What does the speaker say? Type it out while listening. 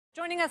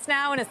Joining us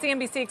now in a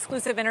CNBC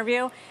exclusive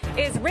interview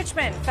is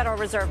Richmond Federal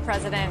Reserve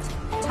President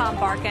Tom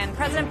Barkin.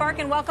 President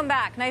Barkin, welcome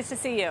back. Nice to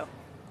see you.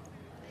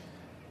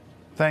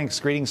 Thanks.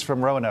 Greetings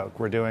from Roanoke.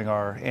 We're doing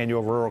our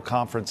annual rural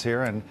conference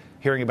here and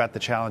hearing about the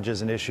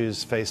challenges and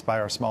issues faced by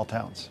our small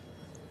towns.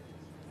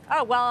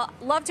 Oh, well,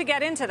 love to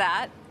get into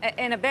that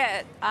in a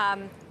bit,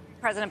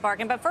 President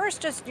Barkin. But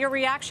first, just your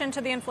reaction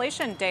to the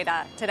inflation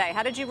data today.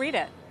 How did you read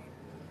it?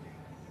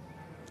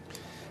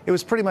 It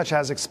was pretty much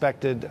as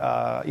expected.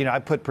 I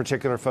put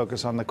particular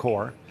focus on the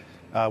core,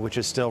 which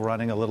is still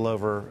running a little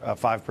over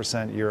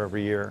 5% year over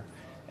year.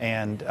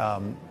 And,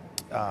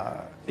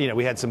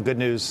 we had some good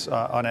news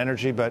on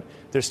energy, but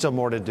there's still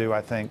more to do,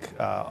 I think,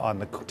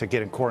 to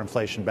getting core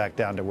inflation back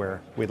down to where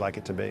we'd like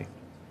it to be.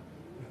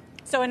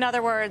 So in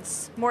other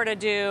words, more to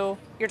do.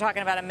 You're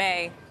talking about a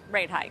May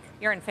rate hike.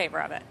 You're in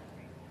favor of it.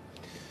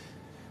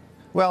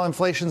 Well,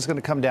 inflation is going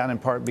to come down in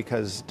part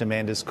because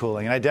demand is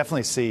cooling, and I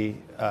definitely see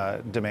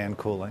demand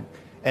cooling.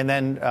 And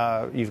then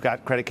you've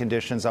got credit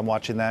conditions. I'm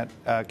watching that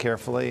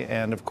carefully,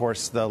 and of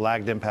course the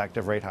lagged impact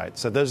of rate hikes.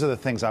 So those are the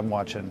things I'm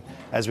watching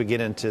as we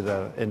get into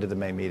the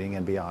May meeting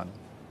and beyond.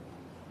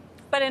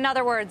 But in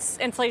other words,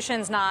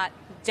 inflation's not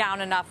down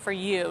enough for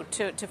you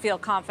to feel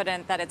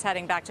confident that it's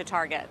heading back to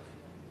target.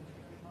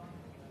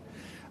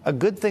 A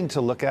good thing to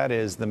look at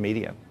is the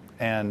median.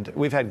 And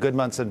we've had good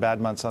months and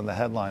bad months on the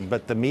headline,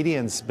 but the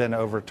median's been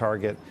over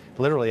target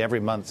literally every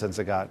month since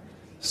it got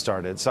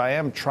started. So I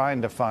am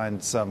trying to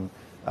find some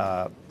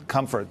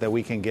comfort that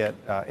we can get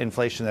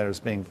inflation that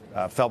is being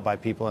felt by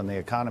people in the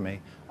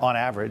economy, on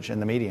average, in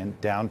the median,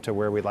 down to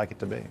where we'd like it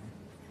to be.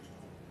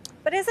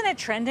 But isn't it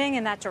trending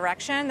in that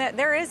direction? That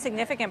there is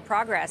significant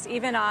progress,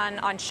 even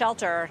on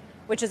shelter,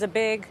 which is a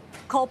big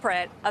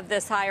culprit of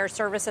this higher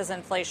services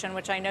inflation,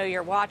 which I know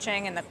you're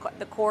watching, and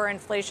the core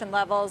inflation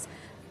levels.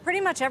 Pretty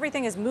much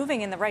everything is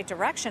moving in the right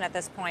direction at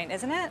this point,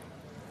 isn't it?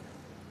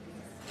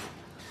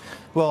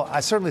 Well, I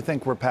certainly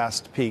think we're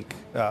past peak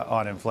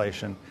on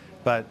inflation,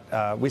 but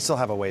we still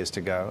have a ways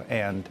to go.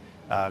 And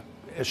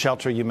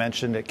shelter, you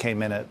mentioned, it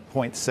came in at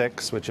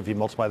 0.6, which if you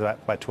multiply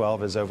that by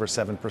 12 is over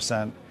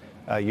 7%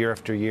 year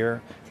after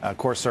year.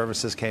 Core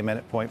services came in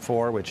at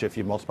 0.4, which if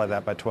you multiply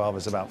that by 12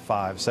 is about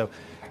 5. So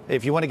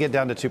if you want to get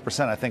down to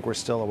 2%, I think we're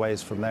still a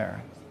ways from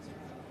there.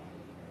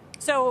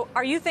 So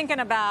are you thinking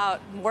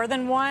about more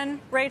than one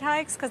rate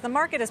hikes? Because the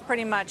market is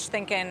pretty much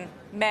thinking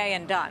May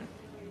and done.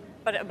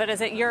 But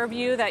is it your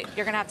view that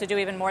you're going to have to do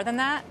even more than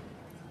that?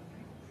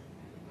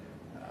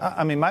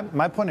 I mean,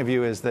 my point of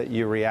view is that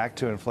you react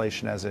to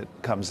inflation as it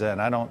comes in.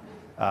 I don't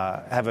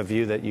have a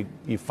view that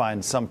you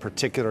find some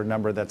particular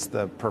number that's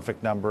the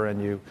perfect number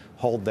and you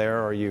hold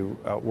there or you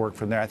work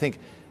from there. I think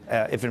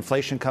if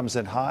inflation comes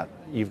in hot,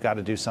 you've got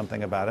to do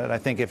something about it. I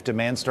think if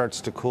demand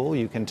starts to cool,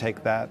 you can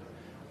take that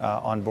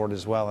on board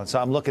as well. And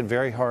so I'm looking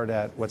very hard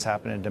at what's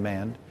happening in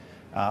demand.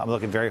 I'm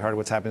looking very hard at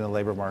what's happening in the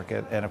labor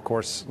market. And, of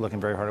course,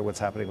 looking very hard at what's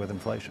happening with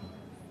inflation.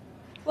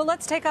 Well,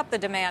 let's take up the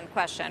demand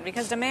question,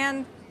 because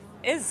demand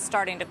is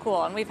starting to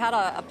cool. And we've had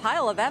a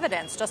pile of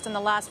evidence just in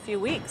the last few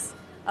weeks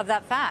of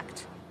that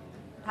fact,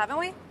 haven't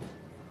we?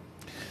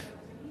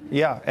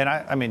 Yeah. And,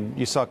 I mean,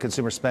 you saw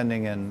consumer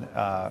spending in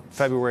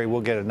February.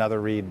 We'll get another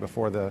read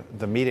before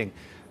the meeting.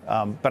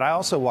 But I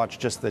also watch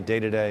just the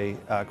day-to-day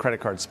credit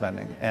card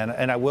spending.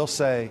 And I will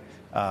say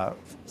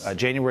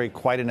January,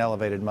 quite an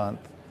elevated month.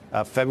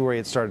 February,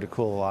 it started to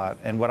cool a lot.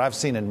 And what I've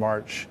seen in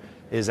March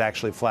is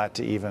actually flat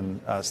to even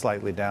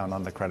slightly down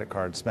on the credit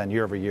card spend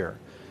year over year.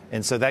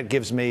 And so that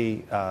gives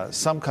me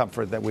some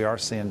comfort that we are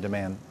seeing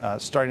demand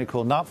starting to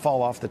cool, not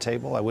fall off the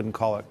table. I wouldn't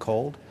call it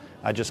cold.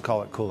 I just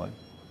call it cooling.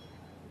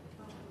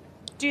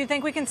 Do you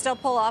think we can still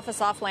pull off a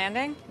soft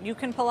landing? You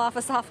can pull off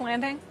a soft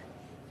landing?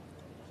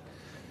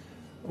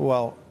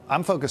 Well,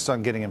 I'm focused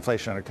on getting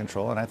inflation under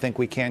control, and I think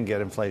we can get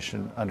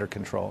inflation under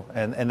control.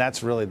 And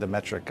that's really the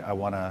metric I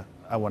want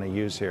to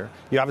use here.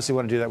 You obviously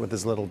want to do that with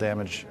as little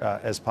damage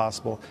as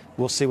possible.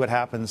 We'll see what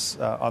happens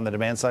on the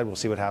demand side. We'll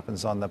see what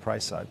happens on the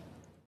price side.